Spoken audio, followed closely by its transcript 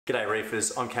G'day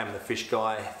reefers, I'm Cam the Fish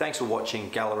Guy. Thanks for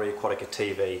watching Gallery Aquatica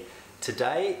TV.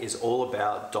 Today is all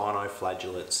about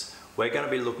dinoflagellates. We're going to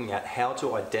be looking at how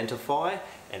to identify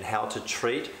and how to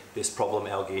treat this problem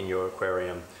algae in your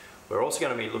aquarium. We're also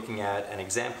going to be looking at an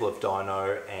example of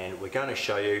dino, and we're going to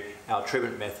show you our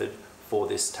treatment method for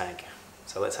this tank.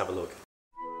 So let's have a look.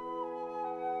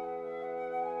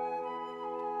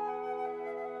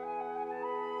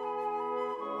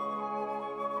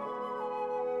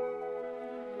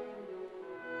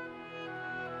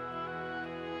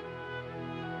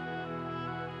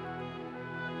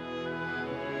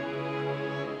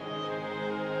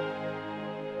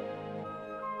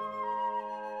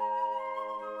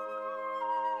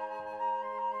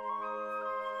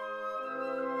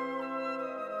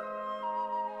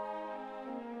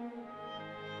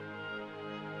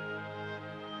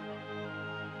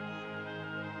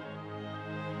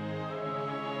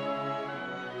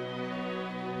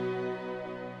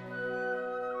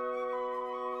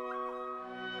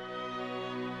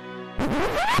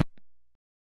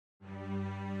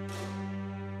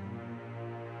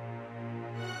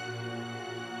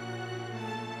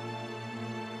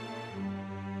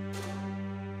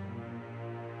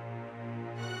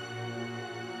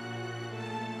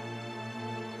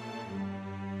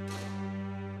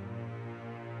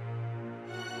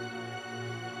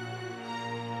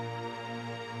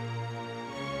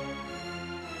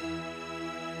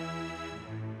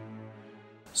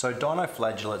 So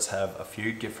dinoflagellates have a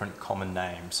few different common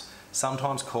names,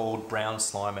 sometimes called brown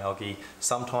slime algae,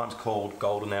 sometimes called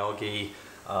golden algae.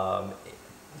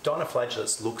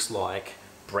 Dinoflagellates looks like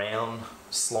brown,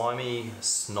 slimy,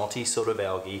 snotty sort of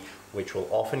algae which will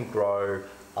often grow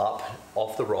up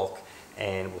off the rock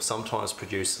and will sometimes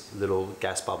produce little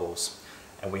gas bubbles.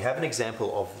 And we have an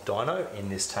example of dino in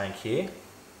this tank here.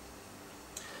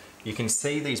 You can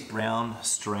see these brown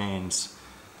strands.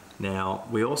 Now,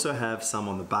 we also have some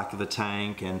on the back of the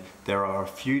tank, and there are a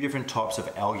few different types of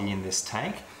algae in this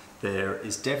tank. There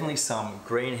is definitely some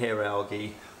green hair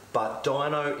algae, but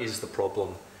dino is the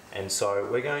problem. And so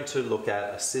we're going to look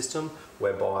at a system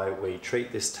whereby we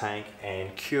treat this tank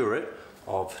and cure it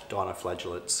of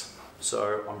dinoflagellates.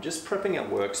 So I'm just prepping a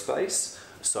workspace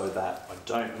so that I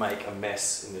don't make a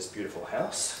mess in this beautiful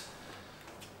house.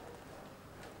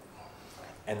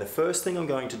 And the first thing I'm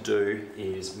going to do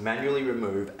is manually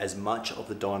remove as much of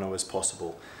the dino as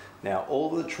possible. Now,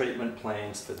 all the treatment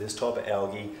plans for this type of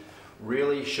algae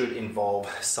really should involve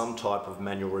some type of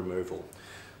manual removal.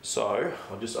 So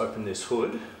I'll just open this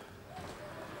hood.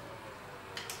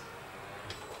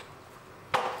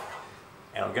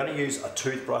 And I'm going to use a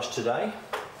toothbrush today.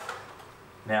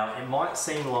 Now, it might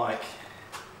seem like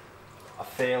a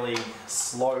fairly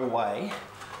slow way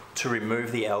to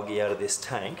remove the algae out of this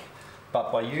tank, but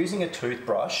by using a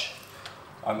toothbrush,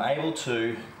 I'm able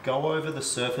to go over the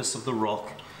surface of the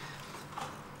rock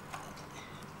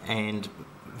and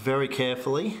very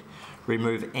carefully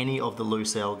remove any of the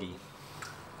loose algae.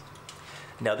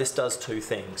 Now, this does two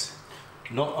things.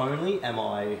 Not only am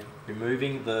I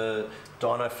removing the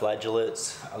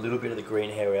dinoflagellates, a little bit of the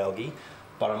green hair algae,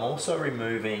 but I'm also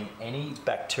removing any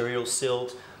bacterial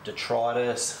silt,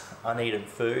 detritus, uneaten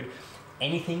food,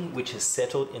 anything which has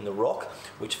settled in the rock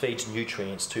which feeds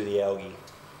nutrients to the algae.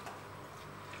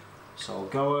 So I'll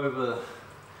go over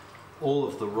all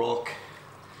of the rock.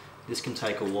 This can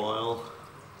take a while.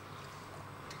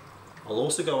 I'll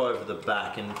also go over the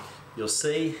back, and you'll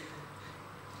see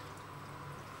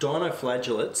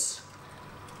dinoflagellates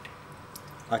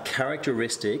are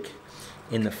characteristic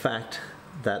in the fact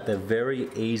that they're very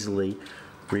easily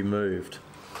removed.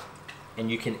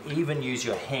 And you can even use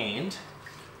your hand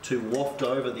to waft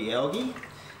over the algae,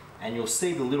 and you'll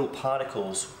see the little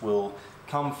particles will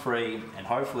come free and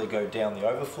hopefully go down the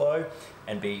overflow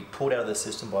and be pulled out of the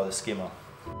system by the skimmer.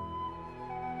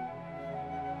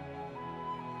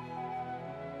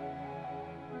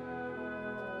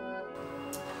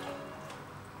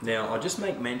 Now, I'll just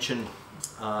make mention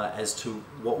as to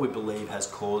what we believe has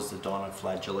caused the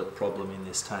dinoflagellate problem in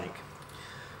this tank.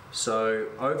 So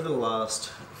over the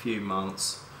last few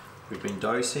months, we've been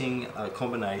dosing a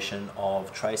combination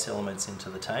of trace elements into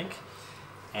the tank,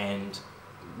 and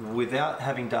without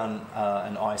having done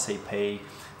an ICP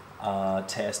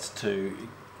test to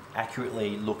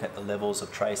accurately look at the levels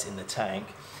of trace in the tank,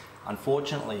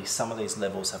 unfortunately some of these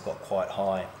levels have got quite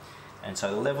high. And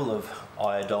so the level of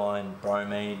iodine,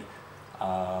 bromine,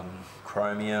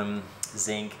 chromium,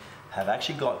 zinc have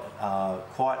actually got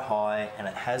quite high, and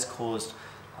it has caused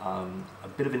a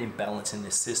bit of an imbalance in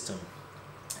this system.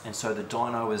 And so the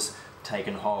dino has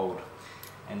taken hold.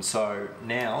 And so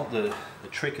now the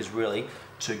trick is really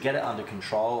to get it under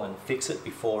control and fix it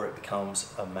before it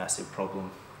becomes a massive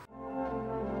problem.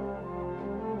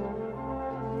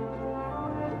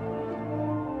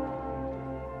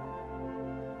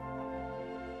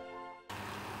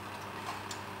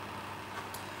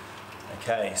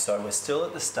 Okay, so we're still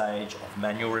at the stage of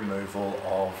manual removal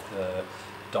of the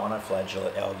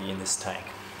Dinoflagellate algae in this tank.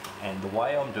 And the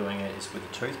way I'm doing it is with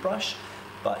a toothbrush,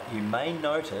 but you may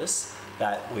notice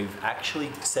that we've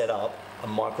actually set up a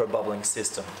micro-bubbling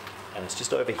system, and it's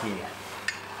just over here.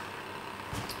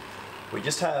 We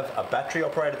just have a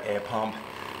battery-operated air pump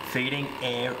feeding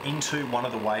air into one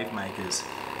of the wave makers.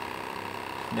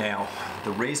 Now,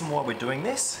 the reason why we're doing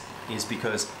this is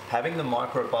because having the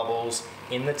micro bubbles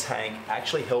in the tank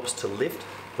actually helps to lift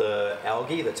the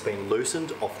algae that's been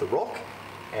loosened off the rock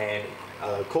and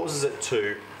causes it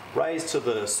to raise to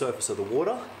the surface of the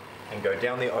water and go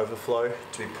down the overflow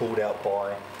to be pulled out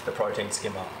by the protein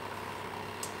skimmer.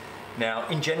 Now,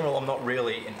 in general, I'm not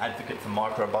really an advocate for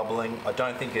micro bubbling. I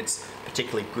don't think it's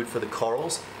particularly good for the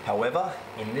corals. However,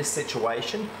 in this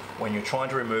situation, when you're trying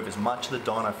to remove as much of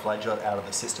the dinoflagellate out of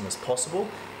the system as possible,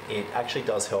 it actually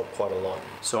does help quite a lot.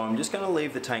 So I'm just going to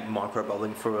leave the tank micro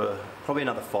bubbling for probably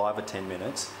another 5 or 10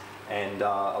 minutes and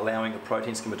allowing the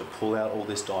protein skimmer to pull out all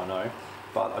this dino.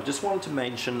 But I just wanted to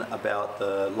mention about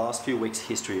the last few weeks'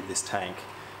 history of this tank.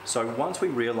 So once we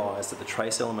realised that the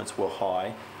trace elements were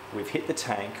high, we've hit the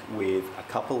tank with a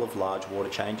couple of large water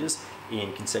changes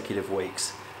in consecutive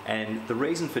weeks. And the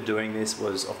reason for doing this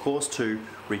was, of course, to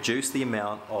reduce the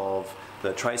amount of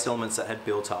the trace elements that had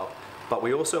built up, but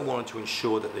we also wanted to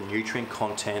ensure that the nutrient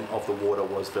content of the water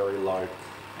was very low.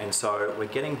 And so we're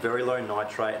getting very low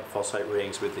nitrate and phosphate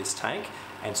readings with this tank,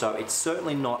 and so it's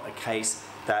certainly not a case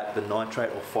that the nitrate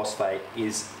or phosphate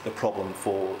is the problem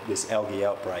for this algae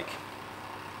outbreak.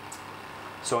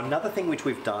 So another thing which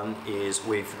we've done is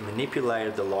we've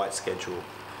manipulated the light schedule.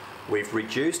 We've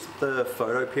reduced the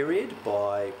photo period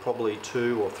by probably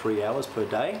 2 or 3 hours per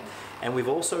day, and we've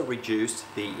also reduced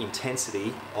the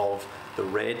intensity of the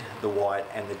red, the white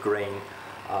and the green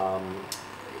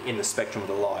in the spectrum of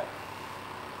the light.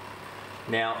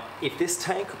 Now, if this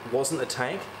tank wasn't a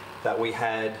tank that we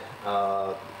had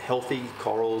healthy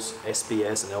corals,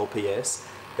 SBS and LPS,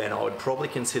 then I would probably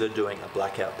consider doing a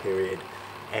blackout period.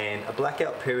 And a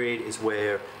blackout period is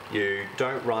where you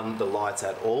don't run the lights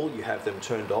at all, you have them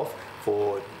turned off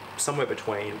for somewhere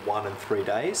between 1 and 3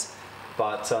 days.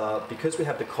 But because we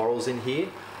have the corals in here,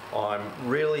 I'm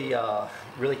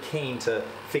really keen to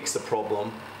fix the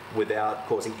problem without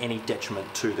causing any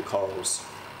detriment to the corals.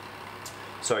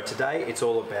 So today it's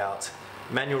all about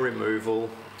manual removal,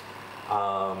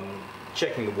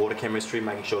 checking the water chemistry,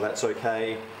 making sure that's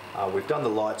okay. We've done the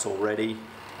lights already,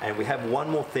 and we have one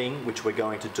more thing which we're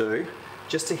going to do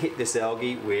just to hit this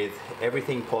algae with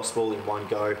everything possible in one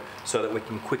go so that we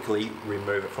can quickly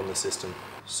remove it from the system.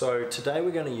 So today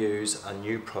we're going to use a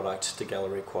new product to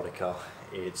Gallery Aquatica.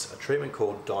 It's a treatment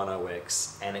called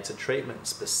DINOx, and it's a treatment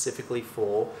specifically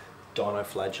for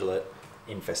dinoflagellate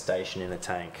infestation in a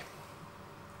tank.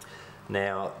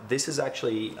 Now, this is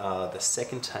actually the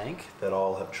second tank that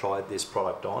I'll have tried this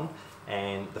product on,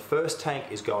 and the first tank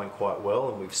is going quite well,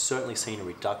 and we've certainly seen a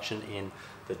reduction in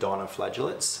the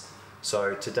dinoflagellates.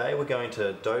 So today we're going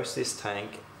to dose this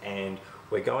tank, and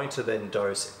we're going to then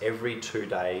dose every 2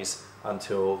 days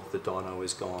until the dino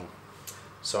is gone.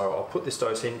 So I'll put this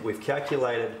dose in. We've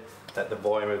calculated that the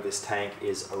volume of this tank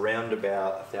is around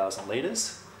about 1,000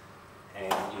 litres,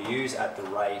 and you use at the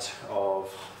rate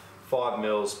of 5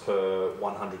 mils per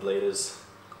 100 litres.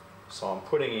 So I'm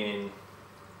putting in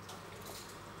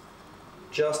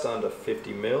just under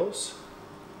 50 mils.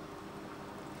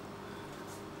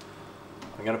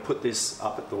 I'm going to put this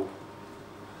up at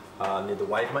the near the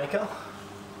wave maker.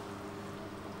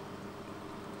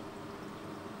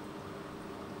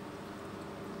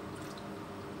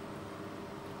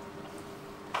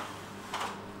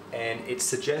 And it's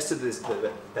suggested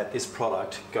that this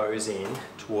product goes in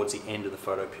towards the end of the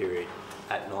photo period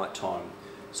at night time.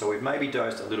 So we've maybe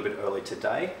dosed a little bit early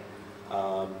today,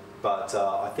 but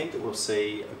I think that we'll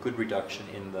see a good reduction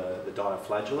in the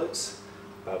dinoflagellates.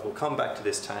 But we'll come back to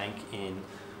this tank in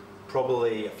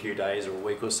probably a few days or a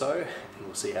week or so, and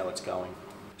we'll see how it's going.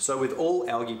 So with all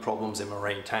algae problems in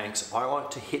marine tanks, I like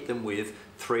to hit them with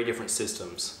 3 different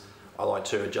systems. I like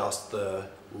to adjust the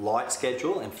light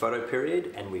schedule and photo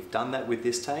period, and we've done that with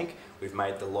this tank. We've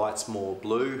made the lights more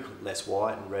blue, less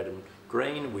white and red and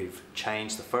green. We've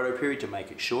changed the photo period to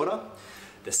make it shorter.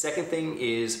 The second thing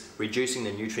is reducing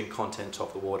the nutrient content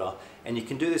of the water, and you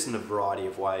can do this in a variety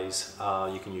of ways.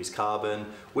 You can use carbon.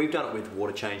 We've done it with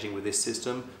water changing with this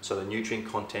system, so the nutrient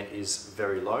content is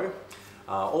very low.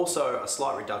 Also, a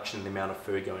slight reduction in the amount of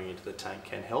food going into the tank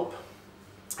can help.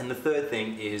 And the third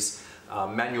thing is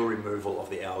manual removal of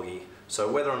the algae.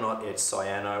 So whether or not it's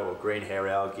cyano or green hair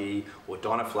algae or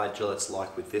dinoflagellates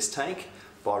like with this tank,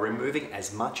 by removing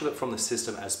as much of it from the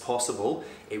system as possible,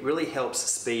 it really helps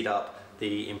speed up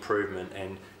the improvement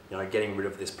and getting rid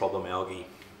of this problem algae.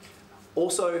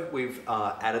 Also, we've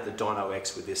added the Dino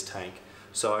X with this tank.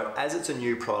 So as it's a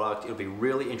new product, it'll be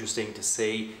really interesting to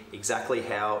see exactly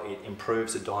how it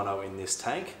improves the dino in this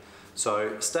tank.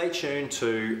 So stay tuned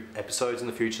to episodes in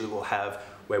the future that we'll have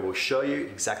where we'll show you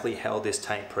exactly how this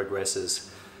tank progresses.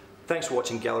 Thanks for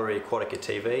watching Gallery Aquatica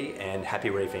TV, and happy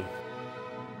reefing.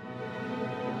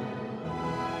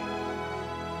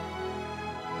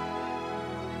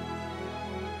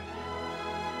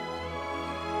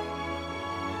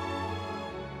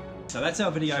 So that's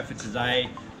our video for today.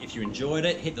 If you enjoyed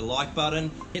it, hit the like button,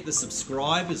 hit the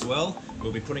subscribe as well.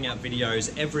 We'll be putting out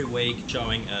videos every week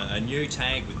showing a new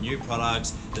tank with new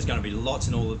products. There's going to be lots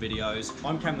in all the videos.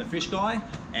 I'm Cam the Fish Guy,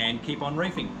 and keep on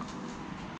reefing.